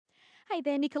Hey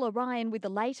there, Nicola Ryan with the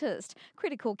latest.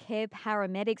 Critical care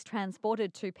paramedics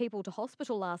transported two people to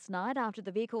hospital last night after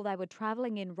the vehicle they were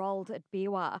travelling in rolled at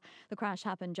Beerwah. The crash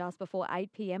happened just before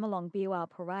 8 p.m. along Beerwah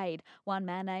Parade. One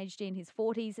man aged in his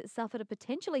 40s suffered a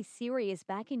potentially serious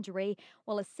back injury,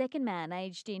 while a second man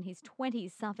aged in his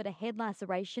 20s suffered a head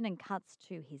laceration and cuts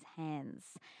to his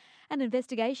hands. An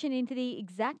investigation into the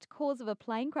exact cause of a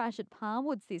plane crash at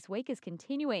Palmwoods this week is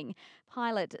continuing.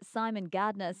 Pilot Simon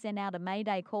Gardner sent out a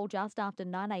mayday call just after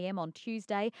 9 a.m. on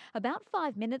Tuesday, about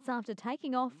 5 minutes after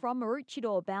taking off from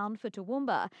Maroochydore bound for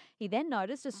Toowoomba. He then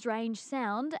noticed a strange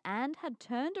sound and had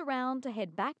turned around to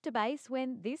head back to base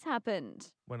when this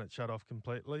happened. When it shut off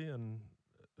completely and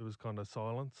it was kind of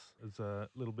silence, it's a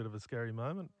little bit of a scary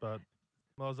moment, but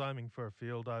I was aiming for a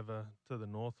field over to the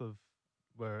north of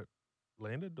where it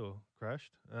landed or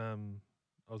crashed. I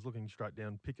was looking straight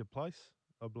down Picker Place,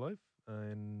 I believe,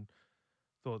 and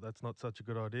thought that's not such a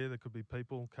good idea. There could be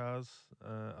people, cars,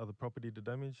 other property to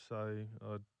damage, so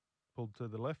I pulled to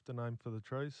the left and aimed for the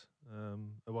trees.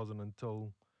 It wasn't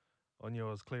until I knew I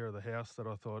was clear of the house that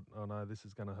I thought, oh no, this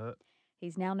is going to hurt.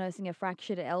 He's now nursing a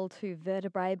fractured L2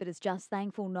 vertebrae, but is just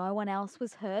thankful no one else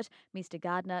was hurt. Mr.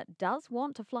 Gardner does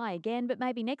want to fly again, but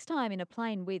maybe next time in a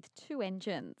plane with two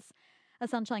engines. A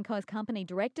Sunshine Coast company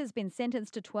director has been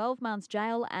sentenced to 12 months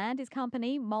jail, and his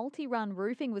company, Multi-Run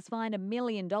Roofing, was fined $1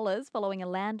 million following a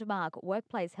landmark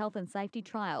workplace health and safety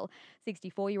trial.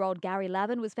 64-year-old Gary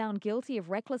Lavin was found guilty of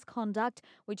reckless conduct,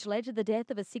 which led to the death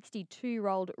of a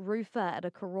 62-year-old roofer at a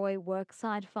Karoi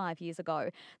worksite 5 years ago.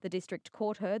 The district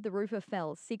court heard the roofer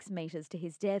fell 6 metres to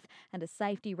his death, and a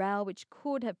safety rail which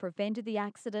could have prevented the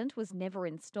accident was never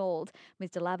installed.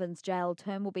 Mr. Lavin's jail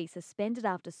term will be suspended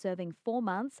after serving 4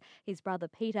 months. His brother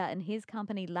Peter and his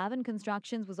company Lavin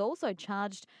Constructions was also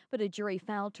charged, but a jury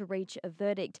failed to reach a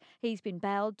verdict. He's been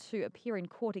bailed to appear in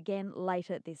court again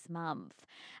later this month.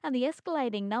 And the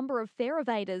escalating number of fare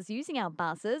evaders using our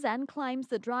buses and claims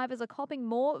that drivers are copping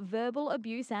more verbal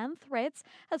abuse and threats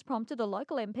has prompted a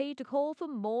local MP to call for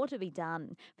more to be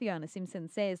done. Fiona Simpson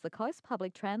says the coast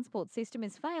public transport system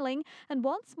is failing and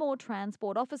wants more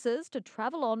transport officers to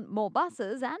travel on more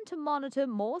buses and to monitor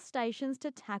more stations to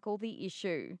tackle the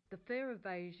issue. The fare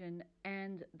evasion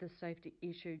and the safety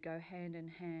issue go hand in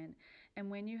hand.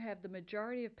 And when you have the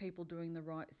majority of people doing the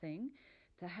right thing,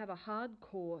 to have a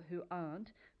hardcore who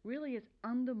aren't really is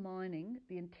undermining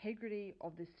the integrity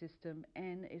of this system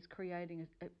and is creating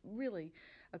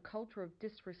a culture of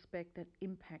disrespect that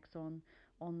impacts on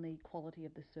the quality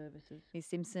of the services. Ms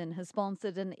Simpson has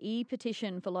sponsored an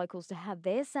e-petition for locals to have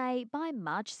their say by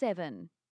March 7.